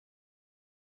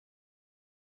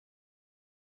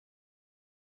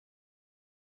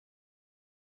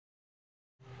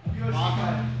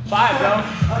5, bro.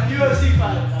 UFC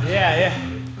fight. Yeah, yeah.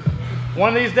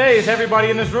 One of these days, everybody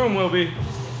in this room will be.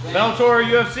 Bellator or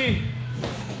UFC.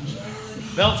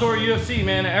 Bellator or UFC,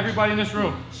 man. Everybody in this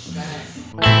room.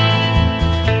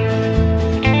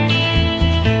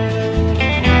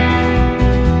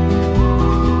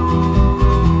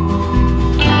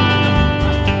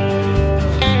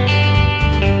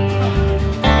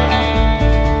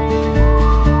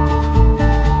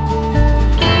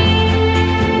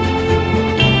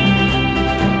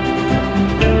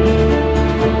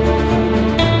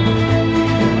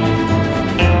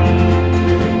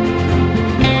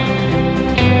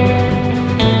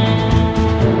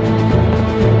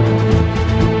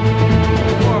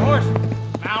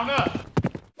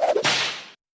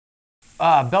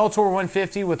 Bellator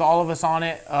 150 with all of us on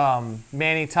it,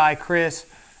 Manny, Ty, Chris,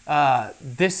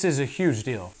 this is a huge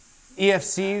deal.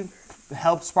 EFC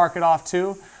helped spark it off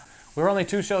too. We were only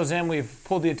 2 shows in, we've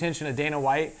pulled the attention of Dana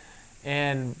White,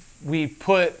 and we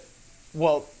put,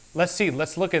 well, let's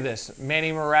look at this.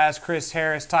 Manny Meraz, Chris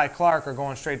Harris, Ty Clark are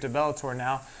going straight to Bellator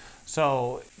now.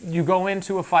 So you go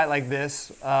into a fight like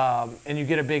this and you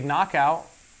get a big knockout,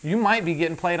 you might be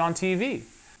getting played on TV.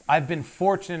 I've been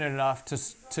fortunate enough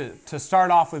to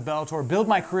start off with Bellator, build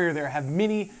my career there, have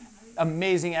many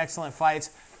amazing, excellent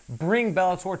fights, bring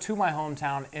Bellator to my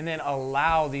hometown, and then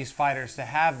allow these fighters to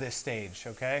have this stage,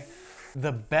 okay?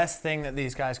 The best thing that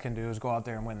these guys can do is go out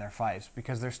there and win their fights,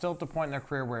 because they're still at the point in their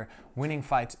career where winning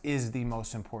fights is the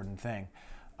most important thing.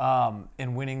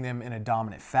 And winning them in a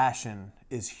dominant fashion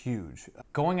is huge.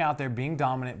 Going out there, being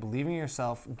dominant, believing in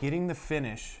yourself, getting the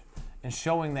finish, and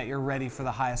showing that you're ready for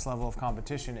the highest level of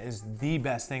competition is the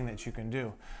best thing that you can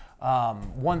do.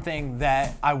 One thing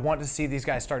that I want to see these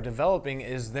guys start developing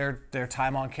is their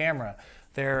time on camera,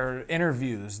 their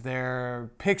interviews,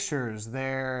 their pictures,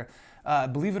 their,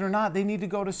 believe it or not, they need to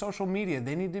go to social media.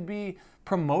 They need to be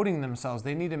promoting themselves.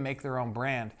 They need to make their own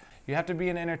brand. You have to be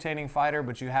an entertaining fighter,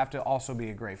 but you have to also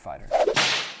be a great fighter.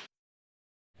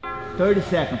 30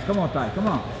 seconds. Come on, Ty. Come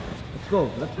on. Let's go.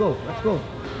 Let's go. Let's go.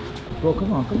 Bro,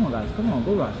 come on, guys. Come on,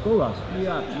 go Russ, go Russ. Knee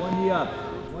up, one knee up.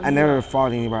 I never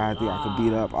fought anybody I think I could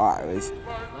beat up. I always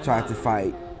tried to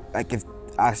fight. Like if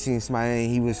I seen somebody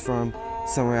and he was from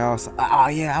somewhere else, oh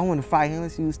yeah, I want to fight him,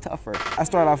 let's see who's tougher. I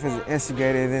started off as an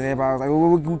instigator, and then everybody was like,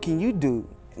 well, what can you do?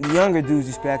 The younger dudes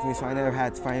respect me, so I never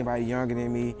had to fight anybody younger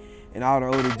than me. And all the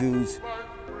older dudes,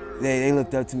 they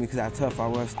looked up to me because how tough I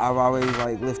was. I've always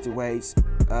like lifted weights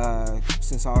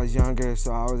since I was younger,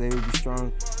 so I was able to be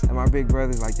strong. And my big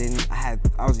brothers, like I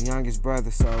was the youngest brother,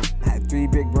 so I had 3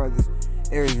 big brothers.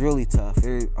 It was really tough.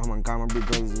 Oh my God, my big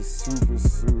brothers was super,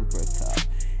 super tough.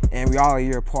 And we all a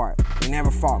year apart. They never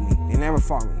fought me. They never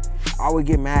fought me. I would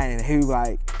get mad and he would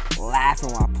like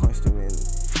laughing while I punched him,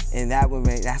 and that's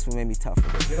what made me tougher.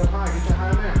 Get up high, get your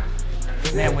high man.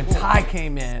 Man, when Ty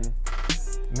came in,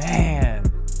 man,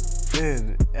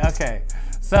 dude, okay.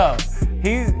 So,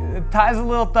 Ty's a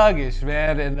little thuggish,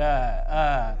 man, and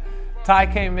Ty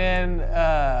came in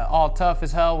all tough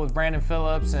as hell with Brandon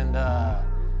Phillips, and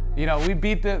you know, we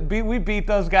beat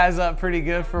those guys up pretty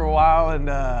good for a while,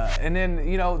 and then,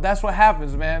 you know, that's what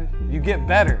happens, man. You get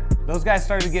better. Those guys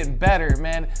started getting better,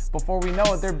 man. Before we know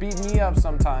it, they're beating me up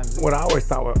sometimes. What I always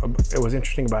thought it was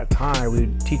interesting about Ty,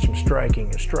 we'd teach him striking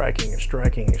and striking and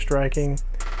striking and striking,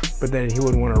 but then he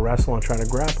wouldn't want to wrestle and try to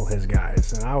grapple his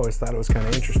guys. And I always thought it was kind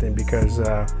of interesting because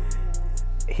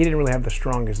he didn't really have the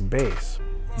strongest base.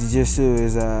 Jiu-jitsu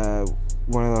is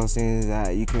one of those things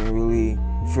that you can really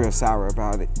feel sour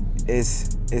about it.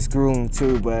 It's grueling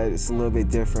too, but it's a little bit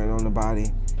different on the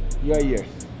body. Your ear.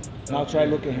 Now try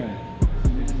look at him.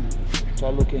 Try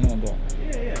look at him there.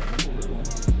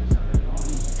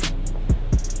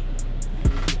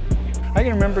 I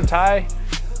can remember Ty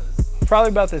probably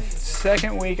about the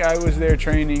second week I was there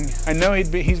training. I know he's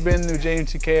been to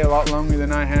JMTK a lot longer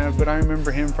than I have, but I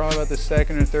remember him probably about the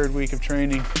second or third week of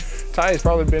training. Ty has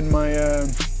probably been my,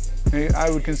 I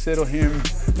would consider him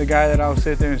the guy that I'll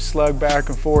sit there and slug back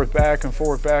and forth, back and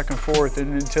forth, back and forth,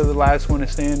 and until the last one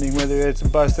is standing, whether it's a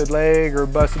busted leg or a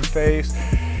busted face.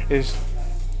 Is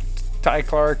Ty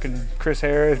Clark and Chris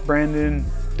Harris, Brandon,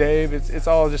 Dave, it's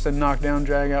all just a knockdown,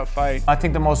 drag out fight. I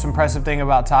think the most impressive thing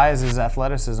about Ty is his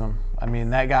athleticism. I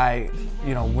mean, that guy,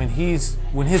 you know, when his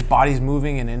body's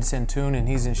moving and in tune and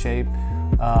he's in shape,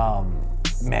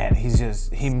 man,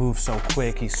 he moves so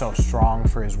quick. He's so strong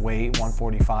for his weight,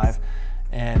 145,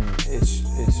 and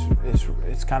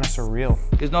it's kind of surreal.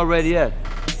 It's not ready yet.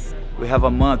 We have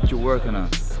a month to work on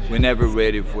it. We're never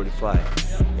ready for the fight.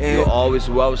 We always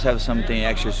have something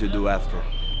extra to do after.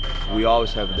 We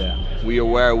always have that. We are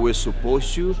where we're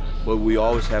supposed to, but we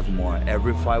always have more.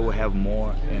 Every fight will have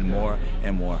more and more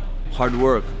and more. hard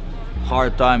work,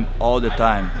 hard time all the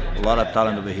time. A lot of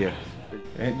talent over here.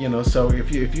 And you know, so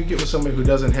if you get with somebody who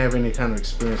doesn't have any kind of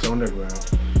experience on the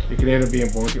ground, it can end up being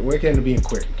boring. It can end up being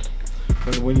quick.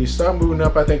 But when you start moving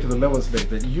up, I think to the levels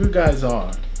that you guys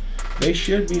are, they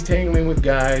should be tangling with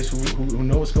guys who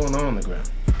know what's going on the ground.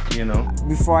 You know.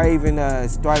 Before I even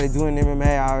started doing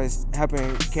MMA, I was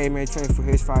helping Caveman train for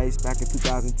his fights back in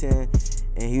 2010,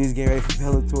 and he was getting ready for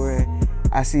Bellator.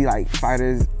 I see like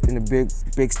fighters in the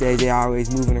big stage, they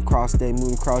always moving across teams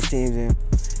and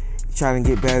trying to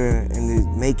get better, and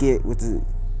to make it with the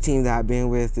team that I've been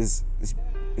with it's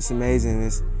amazing.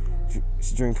 It's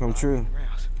a dream come true.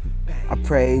 I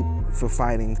prayed for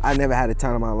fighting. I never had a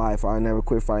time in my life, or I never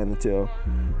quit fighting until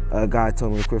God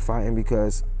told me to quit fighting,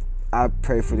 because I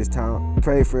pray for this talent,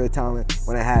 pray for the talent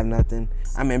when I have nothing.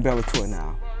 I'm in Bellator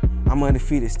now. I'm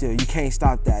undefeated still. You can't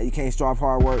stop that. You can't stop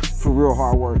hard work for real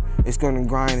hard work. It's gonna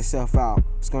grind itself out.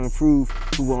 It's gonna prove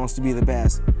who wants to be the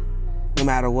best, no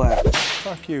matter what.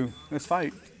 Fuck you, let's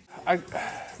fight. I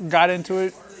got into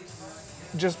it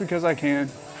just because I can,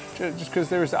 just because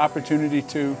there was the opportunity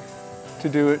to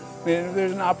do it. Man, if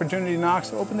there's an opportunity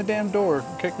knocks, open the damn door,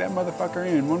 kick that motherfucker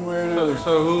in one way or another.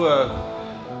 So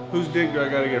whose dick do I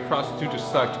gotta get a prostitute to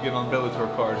suck to get on the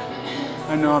Bellator card?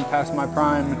 I know I'm past my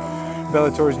prime.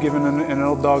 Bellator's giving an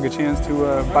old dog a chance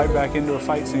to bite back into a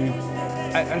fight scene.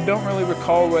 I don't really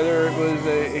recall whether it was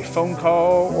a phone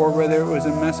call or whether it was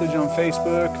a message on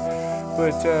Facebook,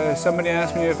 but somebody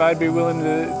asked me if I'd be willing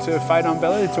to fight on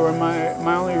Bellator, and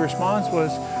my only response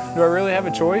was, do I really have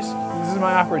a choice? This is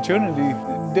my opportunity.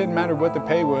 It didn't matter what the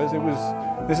pay was,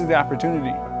 this is the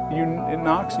opportunity. It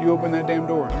knocks, you open that damn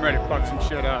door. I'm ready to fuck some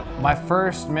shit up. My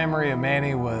first memory of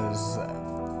Manny was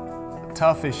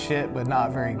tough as shit, but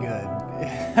not very good.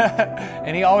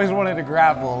 And he always wanted to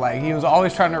grapple. Like, he was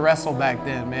always trying to wrestle back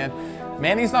then, man.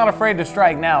 Manny's not afraid to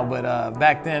strike now, but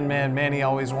back then, man, Manny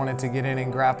always wanted to get in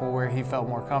and grapple where he felt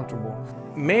more comfortable.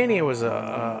 Manny was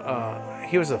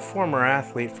he was a former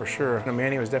athlete for sure.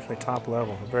 Manny was definitely top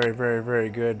level, very, very, very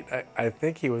good. I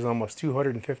think he was almost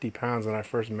 250 pounds when I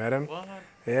first met him. What?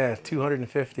 Yeah,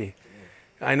 250.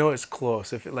 I know it's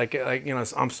close. If like you know,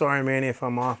 I'm sorry, Manny, if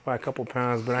I'm off by a couple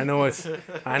pounds, but I know it's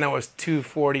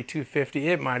 240, 250.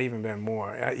 It might even been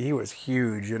more. He was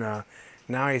huge, you know.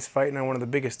 Now he's fighting on one of the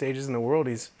biggest stages in the world.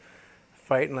 He's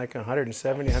fighting like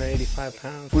 170, 185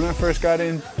 pounds. When I first got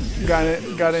into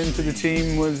the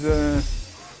team was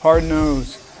hard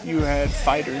nose. You had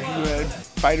fighters. You had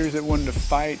fighters that wanted to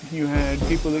fight. You had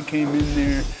people that came in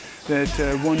there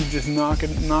that wanted to just knock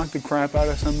the crap out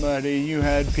of somebody. You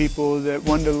had people that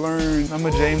wanted to learn. I'm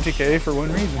a JMTK for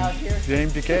one reason.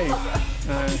 JMTK,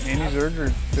 Andy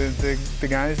Zerger, the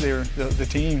guys there, the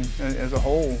team as a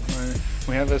whole.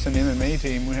 We have us an MMA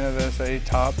team. We have us a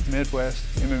top Midwest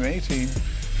MMA team.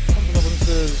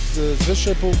 Zawodnicy z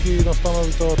wyższej półki, no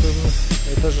stanowi to o tym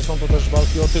też, że są to też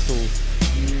walki o tytuł.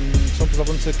 Są to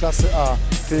zawodnicy klasy A.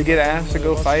 To get asked to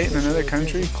go fight in another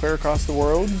country, clear across the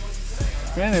world,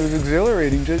 man, it was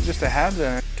exhilarating just to have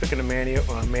that. Took it to Manny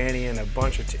and a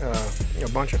bunch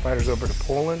of fighters over to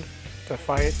Poland to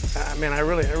fight. Man, I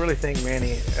really think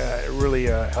Manny really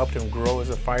helped him grow as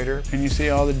a fighter. And you see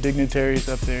all the dignitaries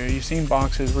up there. You've seen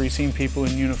boxes where you've seen people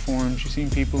in uniforms, you've seen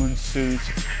people in suits.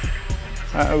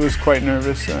 I was quite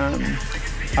nervous.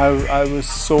 I was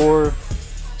sore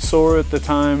at the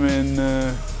time, and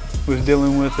was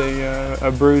dealing with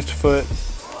a bruised foot,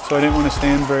 so I didn't want to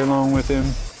stand very long with him.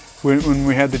 When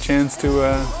we had the chance to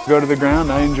go to the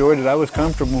ground, I enjoyed it. I was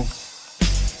comfortable.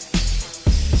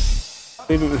 I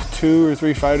believe it was 2 or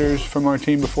 3 fighters from our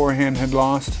team beforehand had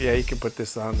lost. Yeah, you can put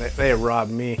this on. They had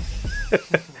robbed me.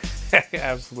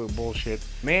 Absolute bullshit.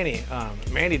 Manny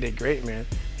did great, man.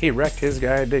 He wrecked his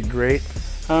guy, did great.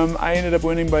 I ended up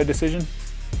winning by decision.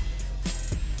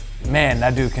 Man,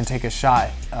 that dude can take a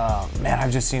shot. Man,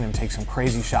 I've just seen him take some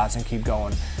crazy shots and keep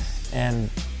going.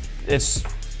 And it's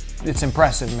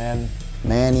impressive, man.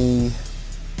 Manny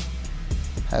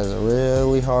has a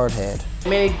really hard head.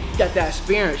 Manny got that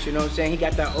experience, you know what I'm saying? He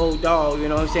got that old dog, you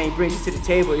know what I'm saying? He brings it to the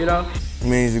table, you know?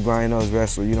 Manny's a grind-nosed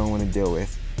wrestler you don't want to deal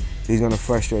with. He's going to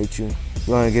frustrate you. He's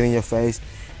going to get in your face,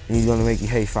 and he's going to make you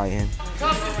hate fighting.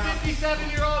 Toughest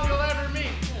 57-year-old you'll ever meet.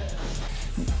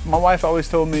 My wife always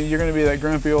told me, you're going to be that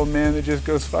grumpy old man that just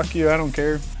goes, fuck you, I don't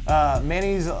care.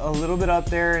 Manny's a little bit up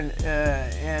there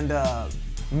and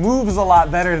moves a lot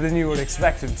better than you would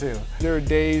expect him to. There are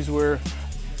days where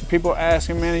people ask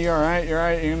him, Manny, you all right, you're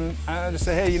right? And I just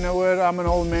say, hey, you know what, I'm an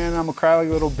old man, I'm a crowdy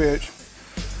little bitch.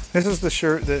 This is the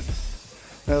shirt that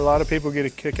a lot of people get a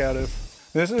kick out of.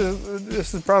 This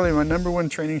is probably my #1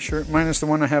 training shirt, minus the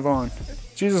one I have on.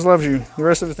 Jesus loves you. The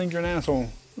rest of us think you're an asshole.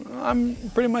 I'm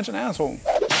pretty much an asshole.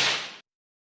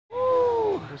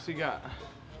 we got?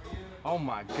 Oh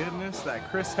my goodness, that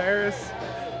Chris Harris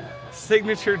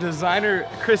signature designer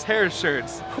Chris Harris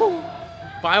shirts. Whew.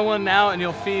 Buy one now and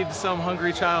you'll feed some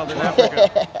hungry child in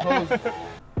Africa.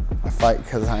 I fight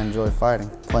because I enjoy fighting,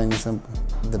 plain and simple.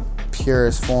 The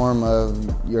purest form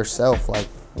of yourself, like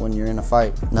when you're in a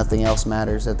fight. Nothing else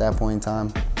matters at that point in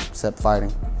time except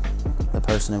fighting. The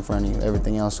person in front of you,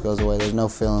 everything else goes away. There's no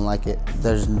feeling like it.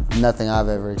 There's nothing I've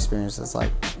ever experienced that's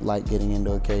like getting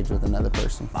into a cage with another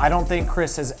person. I don't think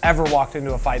Chris has ever walked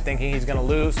into a fight thinking he's gonna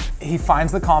lose. He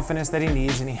finds the confidence that he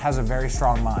needs and he has a very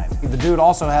strong mind. The dude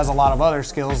also has a lot of other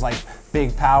skills like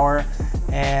big power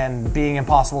and being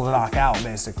impossible to knock out,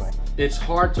 basically. It's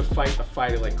hard to fight a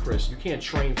fighter like Chris. You can't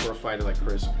train for a fighter like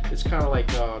Chris. It's kind of like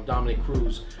Dominic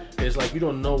Cruz. It's like you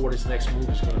don't know what his next move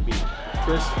is gonna be.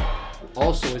 Chris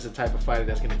also is the type of fighter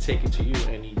that's going to take it to you,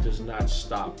 and he does not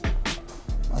stop.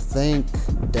 I think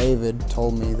David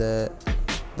told me that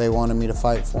they wanted me to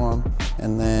fight for him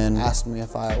and then asked me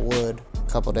if I would. A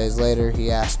couple days later, he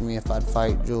asked me if I'd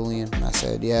fight Julian, and I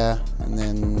said yeah, and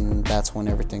then that's when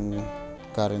everything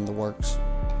got in the works.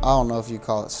 I don't know if you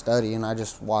call it studying. I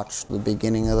just watched the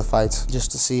beginning of the fights just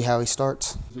to see how he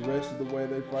starts. Is the rest of the way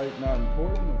they fight not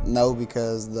important? No,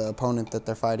 because the opponent that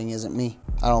they're fighting isn't me.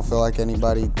 I don't feel like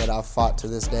anybody that I've fought to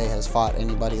this day has fought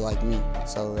anybody like me,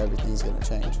 so everything's gonna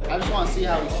change. I just want to see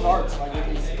how he starts, like if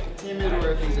he's timid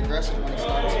or if he's aggressive when he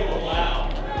starts.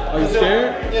 Are you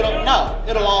scared?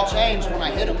 It'll all change when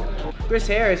I hit him. Chris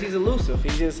Harris, he's elusive.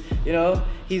 He's just, you know,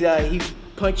 he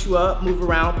punch you up, move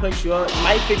around, punch you up. He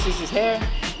might fix his hair,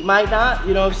 he might not,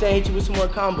 you know what I'm saying, hit you with some more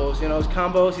combos. You know, his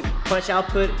combos, his punch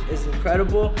output is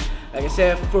incredible. Like I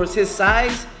said, for his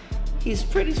size, he's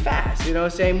pretty fast, you know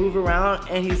what I'm saying, move around,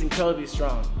 and he's incredibly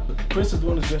strong. Chris is the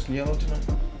one that's dressed in yellow tonight.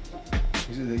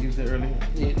 They used it earlier?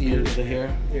 Yeah, the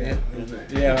hair?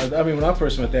 Yeah, I mean, when I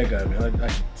first met that guy, man, I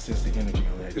sense the energy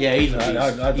on that. Yeah, he's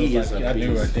a beast. I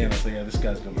knew right then, I was like, yeah, this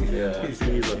guy's gonna be there. He's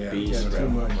a beast,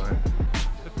 bro.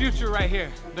 The future right here.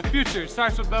 The future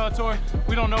starts with Bellator.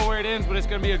 We don't know where it ends, but it's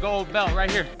gonna be a gold belt right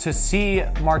here. To see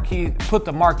Marquise put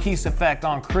the Marquise effect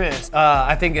on Chris,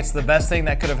 I think it's the best thing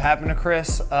that could have happened to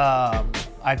Chris.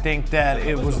 I think that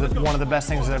it was one of the best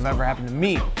things that have ever happened to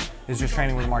me, is just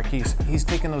training with Marquise. He's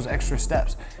taking those extra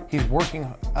steps. He's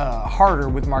working harder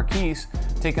with Marquise,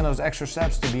 taking those extra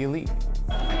steps to be elite.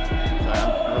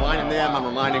 I'm reminding them, I'm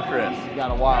reminding Chris. He's got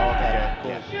a while, okay.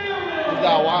 Cool. He's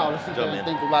got a while to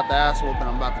think about the ass whooping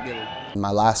I'm about to give him. In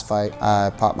my last fight, I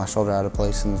popped my shoulder out of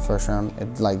place in the first round.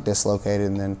 It like dislocated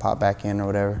and then popped back in or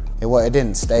whatever. It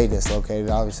didn't stay dislocated.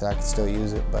 Obviously, I could still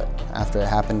use it, but after it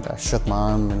happened, I shook my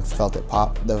arm and felt it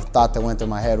pop. The thought that went through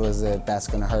my head was that that's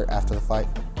gonna hurt after the fight.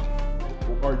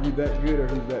 Are you that good or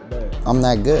who's that bad? I'm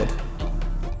that good.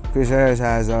 Chris Harris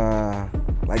has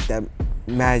like that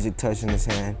magic touch in his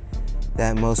hand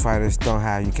that most fighters don't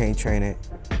have. You can't train it,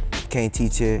 you can't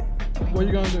teach it. What are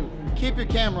you gonna do? Keep your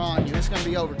camera on you. It's gonna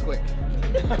be over quick.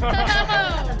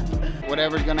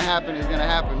 Whatever's gonna happen is gonna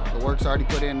happen. The work's already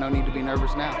put in. No need to be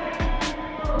nervous now.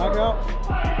 Knockout?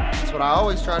 That's what I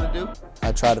always try to do.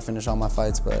 I try to finish all my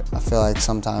fights, but I feel like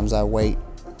sometimes I wait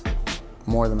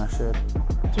more than I should.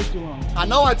 Took too long. I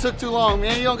know I took too long,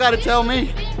 man. You don't gotta tell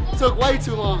me. It took way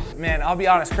too long. Man, I'll be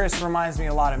honest, Chris reminds me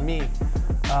a lot of me.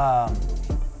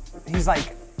 He's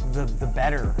like the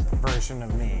better version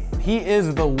of me. He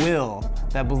is the will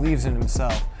that believes in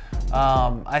himself.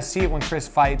 I see it when Chris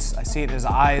fights. I see it in his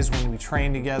eyes when we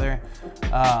train together.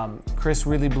 Chris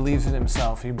really believes in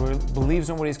himself. He believes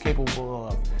in what he's capable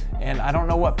of. And I don't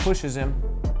know what pushes him.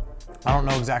 I don't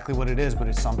know exactly what it is, but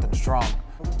it's something strong.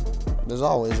 There's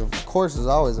always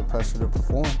a pressure to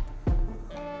perform.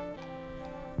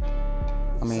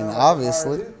 I mean,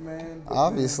 obviously,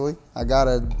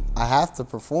 I have to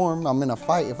perform. I'm in a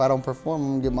fight. If I don't perform,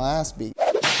 I'm gonna get my ass beat.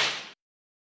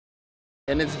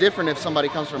 And it's different if somebody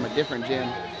comes from a different gym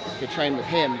to train with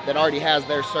him that already has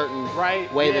their certain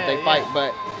way that they fight,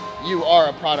 but you are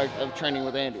a product of training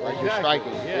with Andy. Like your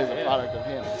striking is a product of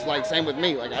him. It's like same with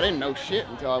me. Like I didn't know shit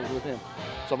until I was with him.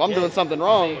 So if I'm doing something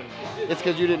wrong, it's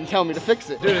because you didn't tell me to fix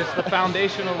it. Dude, it's the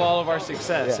foundation of all of our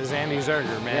success is Andy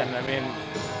Zerger, man. I mean,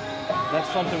 that's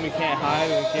something we can't hide.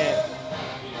 We can't,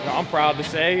 you know, I'm proud to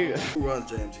say. Who runs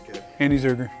JMTK? Andy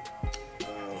Zerger.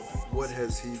 What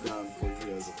has he done for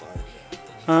you as a fighter?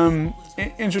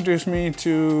 Introduced me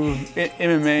to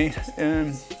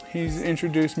MMA. He's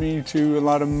introduced me to a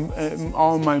lot of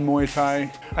all my Muay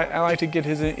Thai. I like to get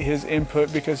his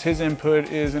input because his input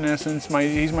is in essence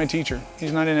he's my teacher.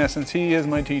 He's not in essence, he is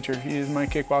my teacher. He is my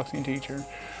kickboxing teacher.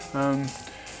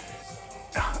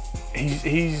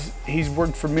 he's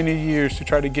worked for many years to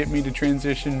try to get me to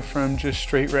transition from just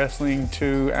straight wrestling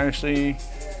to actually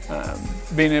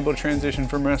being able to transition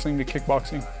from wrestling to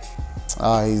kickboxing.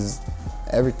 He's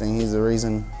everything. He's the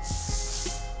reason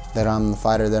that I'm the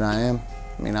fighter that I am.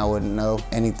 I mean, I wouldn't know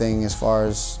anything as far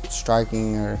as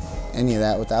striking or any of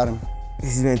that without him.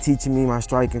 He's been teaching me my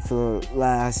striking for the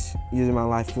last years of my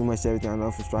life. Pretty much everything I know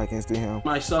for striking is through him.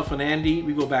 Myself and Andy,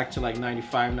 we go back to like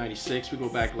 95, 96. We go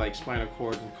back like spinal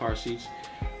cords and car seats.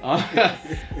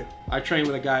 I trained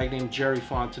with a guy named Jerry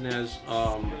Fontanez,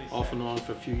 off and on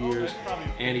for a few years.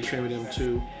 Andy trained with him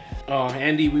too.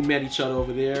 Andy, we met each other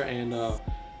over there and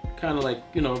kind of like,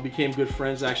 you know, became good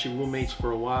friends, actually roommates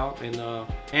for a while. And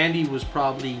Andy was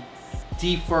probably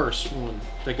the first one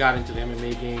that got into the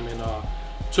MMA game and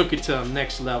took it to the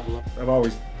next level. I've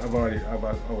always admired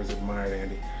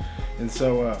Andy, and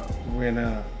so when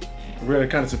it really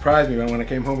kind of surprised me when I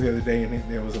came home the other day and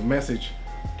there was a message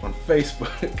on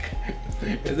Facebook.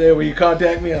 Is there will you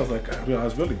contact me? I was like, I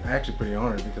was really actually pretty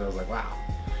honored because I was like, wow.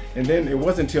 And then it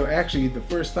wasn't until actually the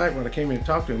first night when I came in and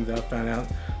talked to him that I found out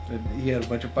that he had a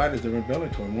bunch of fighters that were in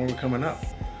Bellator and more were coming up.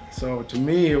 So to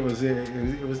me, it was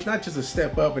not just a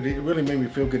step up, but it really made me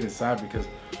feel good inside because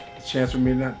it's a chance for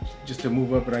me not just to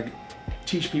move up, but I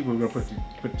teach people who are going to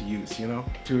put to use, you know?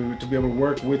 To be able to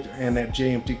work with and at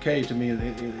JMTK to me is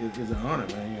an honor,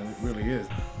 man. You know, it really is.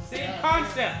 Same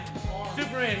concept.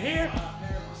 Superman here.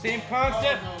 Same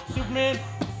concept. Superman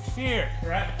here.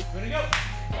 Right. Ready to go.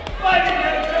 Fighting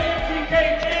out of JMTK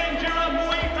and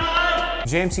Muay Thai.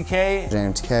 JMTK.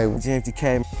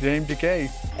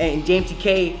 And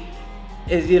JMTK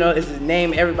is, you know, is a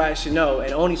name everybody should know,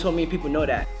 and only so many people know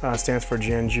that. Stands for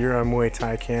Janjira Muay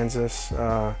Thai Kansas.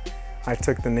 I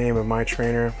took the name of my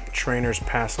trainer. Trainers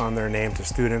pass on their name to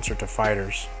students or to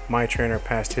fighters. My trainer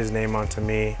passed his name on to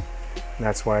me. And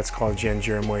that's why it's called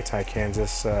Janjira Muay Thai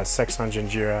Kansas. Sexton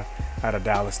Janjira out of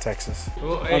Dallas, Texas.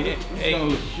 Well, it's gonna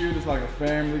look cute. It's like a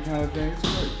family kind of thing.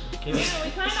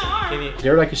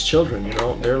 They're like his children, you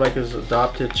know. They're like his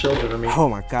adopted children. I mean. Oh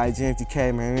my God,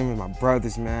 JMTK, man, them are my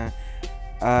brothers, man.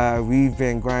 We've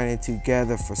been grinding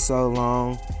together for so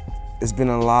long. It's been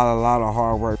a lot of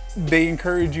hard work. They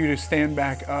encourage you to stand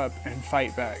back up and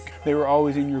fight back. They were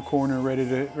always in your corner, ready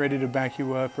to back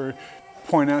you up or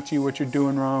point out to you what you're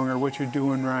doing wrong or what you're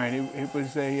doing right. It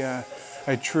was a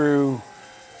true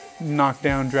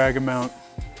knockdown, drag 'em out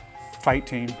fight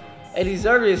team. Andy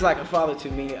Zerger is like a father to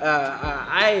me.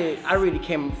 I really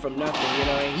came from nothing, you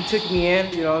know, and he took me in,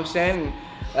 you know what I'm saying? And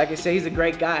like I said, he's a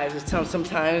great guy. I just tell him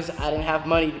sometimes I didn't have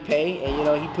money to pay, and you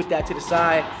know, he put that to the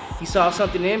side. He saw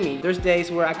something in me. There's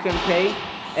days where I couldn't pay,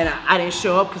 and I didn't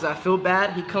show up because I feel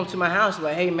bad. He come to my house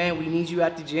like, hey man, we need you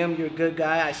at the gym. You're a good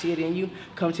guy. I see it in you.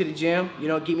 Come to the gym. You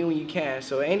know, get me when you can.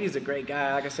 So Andy's a great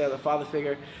guy. Like I said, a father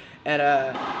figure, and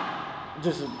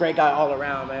just a great guy all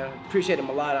around, man. Appreciate him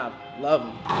a lot. I love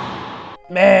him.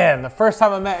 Man, the first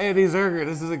time I met Andy Zerger,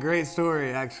 this is a great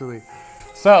story actually.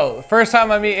 So, the first time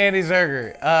I meet Andy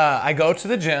Zerger, I go to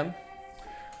the gym.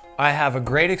 I have a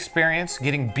great experience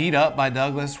getting beat up by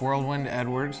Douglas Whirlwind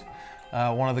Edwards,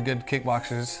 one of the good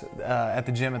kickboxers at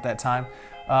the gym at that time.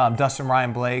 Dustin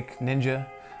Ryan Blake, Ninja.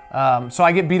 So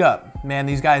I get beat up. Man,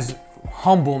 these guys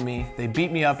humble me. They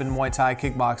beat me up in Muay Thai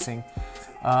kickboxing.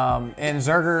 And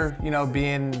Zerger, you know,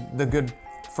 being the good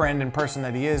friend and person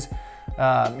that he is,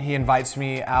 he invites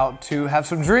me out to have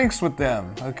some drinks with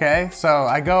them, okay? So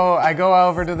I go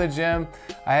over to the gym,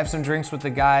 I have some drinks with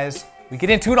the guys, we get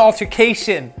into an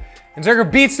altercation, and Zerger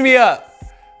beats me up.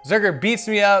 Zerger beats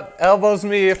me up, elbows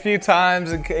me a few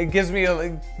times,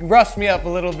 and roughs me up a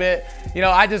little bit. You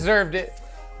know, I deserved it,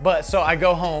 but so I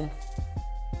go home,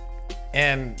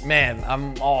 and man,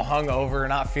 I'm all hungover,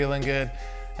 not feeling good,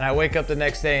 and I wake up the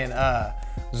next day, and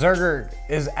Zerger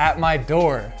is at my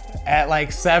door at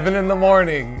like 7 in the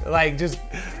morning, like just,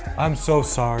 I'm so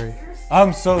sorry,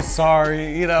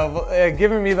 you know,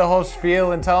 giving me the whole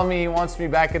spiel and telling me he wants me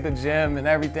back at the gym and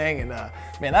everything. And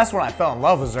man, that's when I fell in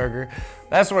love with Zerger.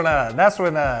 That's when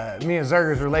me and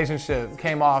Zerger's relationship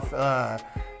came off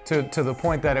to the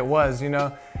point that it was, you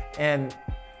know. And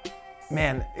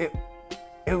man,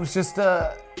 it was just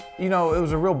you know, it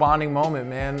was a real bonding moment,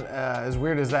 man. As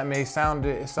weird as that may sound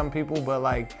to some people, but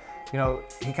like, you know,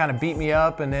 he kind of beat me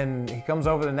up, and then he comes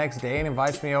over the next day and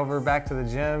invites me over back to the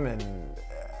gym, and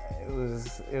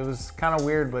it was kind of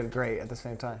weird but great at the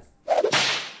same time.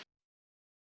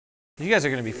 You guys are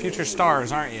gonna be future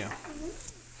stars, aren't you?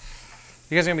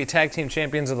 You guys are gonna be tag team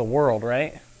champions of the world,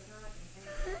 right?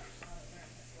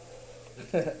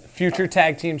 Future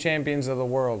tag team champions of the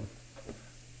world.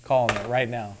 Calling it right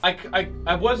now.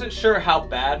 I wasn't sure how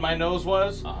bad my nose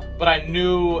was, but I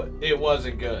knew it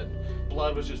wasn't good.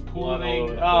 blood was just pooling. Blood all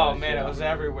over the Oh place, man, yeah. it was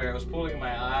everywhere. It was pooling in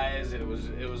my eyes, and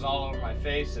it was all over my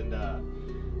face. And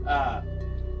I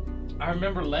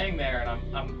remember laying there, and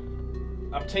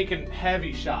I'm taking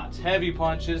heavy shots, heavy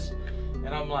punches,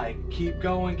 and I'm like, keep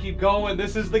going,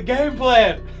 this is the game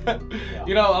plan.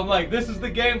 You know, I'm like, this is the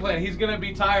game plan. He's gonna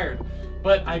be tired,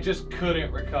 but I just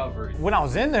couldn't recover. When I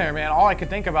was in there, man, all I could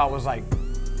think about was like,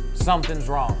 something's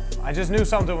wrong. I just knew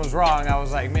something was wrong. I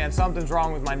was like, man, something's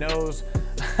wrong with my nose.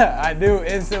 I knew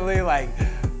instantly, like,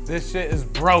 this shit is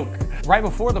broke. Right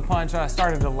before the punch, I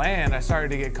started to land, I started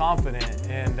to get confident,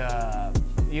 and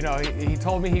you know, he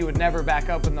told me he would never back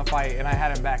up in the fight, and I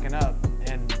had him backing up.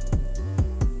 And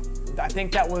I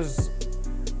think that was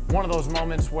one of those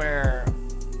moments where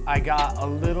I got a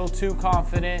little too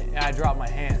confident and I dropped my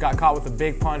hand. Got caught with a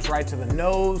big punch right to the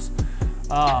nose.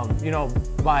 You know,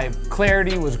 my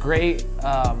clarity was great.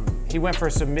 He went for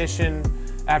a submission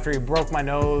after he broke my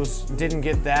nose, didn't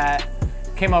get that.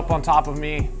 Came up on top of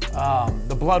me.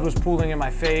 The blood was pooling in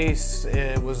my face.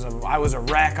 I was a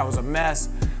wreck, I was a mess.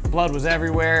 Blood was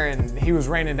everywhere, and he was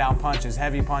raining down punches,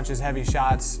 heavy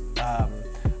shots.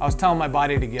 I was telling my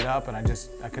body to get up, and I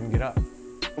couldn't get up.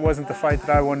 It wasn't the fight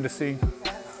that I wanted to see.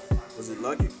 Was it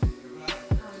lucky?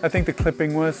 I think the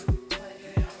clipping was.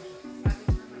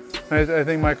 I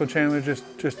think Michael Chandler just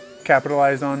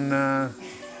capitalized on a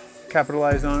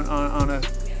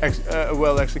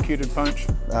well executed punch.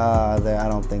 I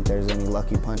don't think there's any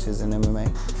lucky punches in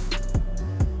MMA.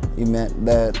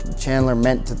 Chandler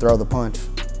meant to throw the punch,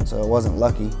 so it wasn't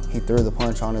lucky. He threw the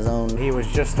punch on his own. He was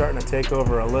just starting to take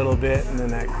over a little bit, and then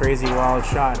that crazy wild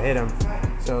shot hit him.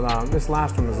 So this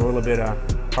last one was a little bit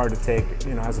hard to take,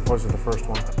 you know, as opposed to the first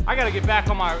one. I got to get back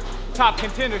on my top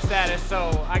contender status,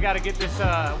 so I got to get this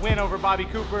win over Bobby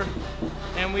Cooper.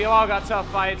 And we all got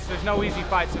tough fights. There's no easy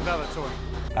fights in Bellator.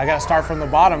 I got to start from the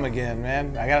bottom again,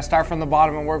 man. I got to start from the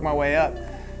bottom and work my way up.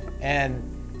 And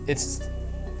it's,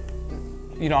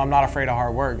 you know, I'm not afraid of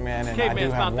hard work, man. And I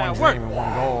do have one dream and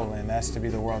one goal, and that's to be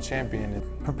the world champion.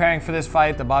 Preparing for this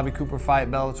fight, the Bobby Cooper fight,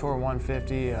 Bellator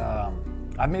 150,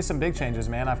 I've made some big changes,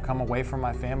 man. I've come away from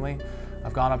my family.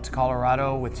 I've gone up to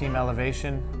Colorado with Team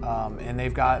Elevation, and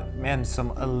they've got, man,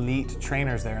 some elite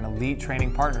trainers there and elite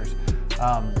training partners.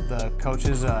 The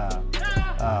coaches,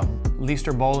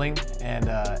 Leister Bowling and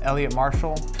Elliot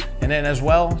Marshall. And then as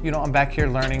well, you know, I'm back here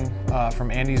learning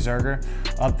from Andy Zerger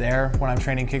up there. When I'm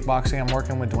training kickboxing, I'm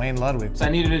working with Dwayne Ludwig. So I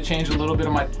needed to change a little bit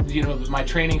of my, you know, my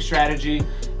training strategy.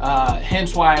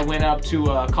 Hence why I went up to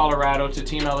Colorado to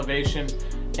Team Elevation.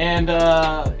 And,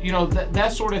 you know,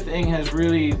 that sort of thing has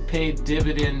really paid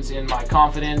dividends in my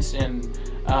confidence and,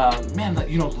 man,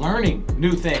 you know, learning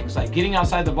new things, like getting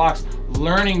outside the box,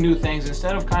 learning new things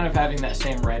instead of kind of having that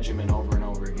same regimen over and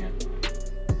over again.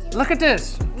 Look at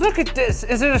this. Look at this.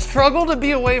 Is it a struggle to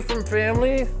be away from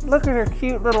family? Look at her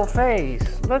cute little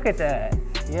face. Look at that.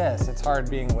 Yes, it's hard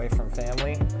being away from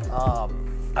family.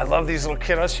 I love these little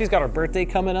kiddos. She's got her birthday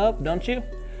coming up, don't you?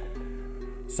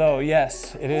 So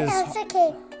yes, it is. Elsa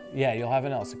cake. Yeah, you'll have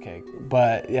an Elsa cake.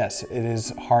 But yes, it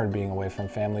is hard being away from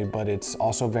family, but it's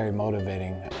also very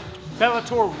motivating.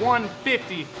 Bellator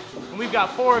 150, and we've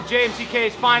got 4 of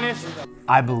JMTK's finest.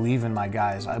 I believe in my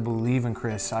guys. I believe in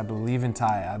Chris. I believe in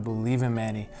Ty. I believe in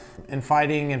Manny. And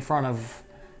fighting in front of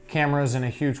cameras in a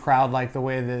huge crowd like the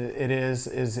way that it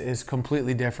is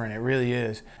completely different. It really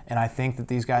is. And I think that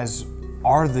these guys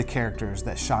are the characters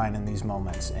that shine in these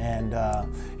moments. And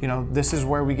you know, this is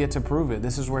where we get to prove it.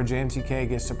 This is where JMTK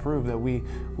gets to prove that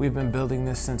we've been building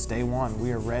this since day one.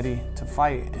 We are ready to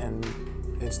fight, and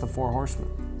it's the 4 Horsemen.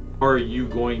 What are you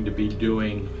going to be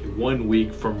doing 1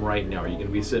 week from right now? Are you going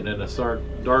to be sitting in a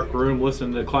dark room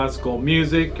listening to classical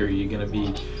music? Or are you going to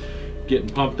be getting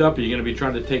pumped up? Are you going to be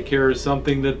trying to take care of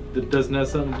something that doesn't have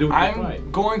something to do with the fight?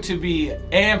 I'm going to be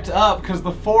amped up because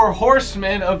the 4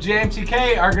 Horsemen of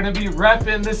JMTK are going to be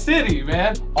repping the city,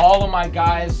 man. All of my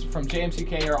guys from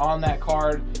JMTK are on that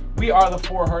card. We are the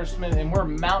 4 Horsemen, and we're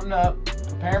mounting up,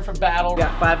 preparing for battle. We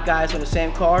got 5 guys on the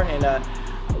same card, and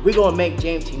we're gonna make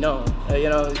JMT known. You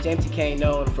know, JMTK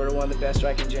known for one of the best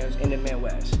striking gyms in the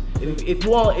Midwest. If you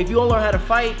want to learn how to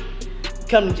fight,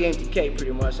 come to JMTK.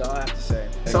 Pretty much, all I have to say.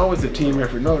 It's always a team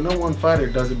effort. No one fighter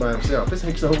does it by himself. It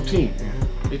takes the whole team.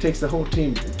 It takes the whole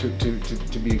team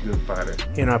to be a good fighter.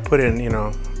 You know, I put in, you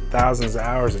know, thousands of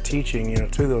hours of teaching, you know,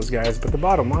 to those guys. But the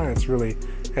bottom line, it's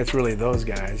really those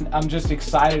guys. I'm just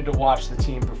excited to watch the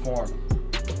team perform.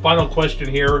 Final question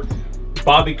here: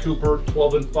 Bobby Cooper,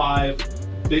 12-5.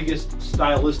 Biggest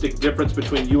stylistic difference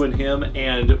between you and him,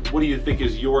 and what do you think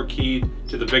is your key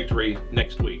to the victory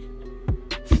next week?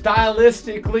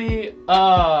 Stylistically,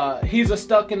 he's a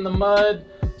stuck in the mud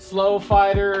slow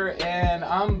fighter, and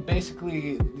I'm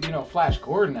basically, you know, Flash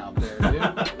Gordon out there,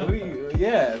 dude.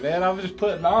 Yeah, man, I'm just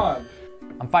putting on.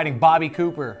 I'm fighting Bobby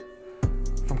Cooper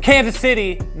from Kansas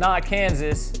City, not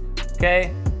Kansas,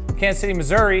 okay? Kansas City,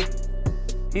 Missouri.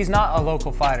 He's not a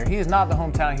local fighter. He is not the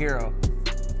hometown hero.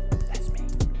 That's me.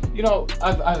 You know,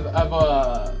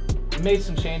 I've made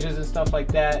some changes and stuff like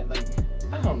that. Like,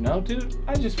 I don't know, dude.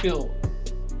 I just feel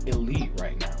elite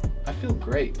right now. I feel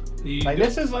great. Like,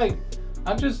 this is like,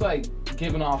 I'm just like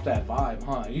giving off that vibe,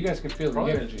 huh? You guys can feel the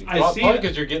energy. I see it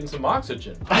because you're getting some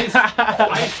oxygen.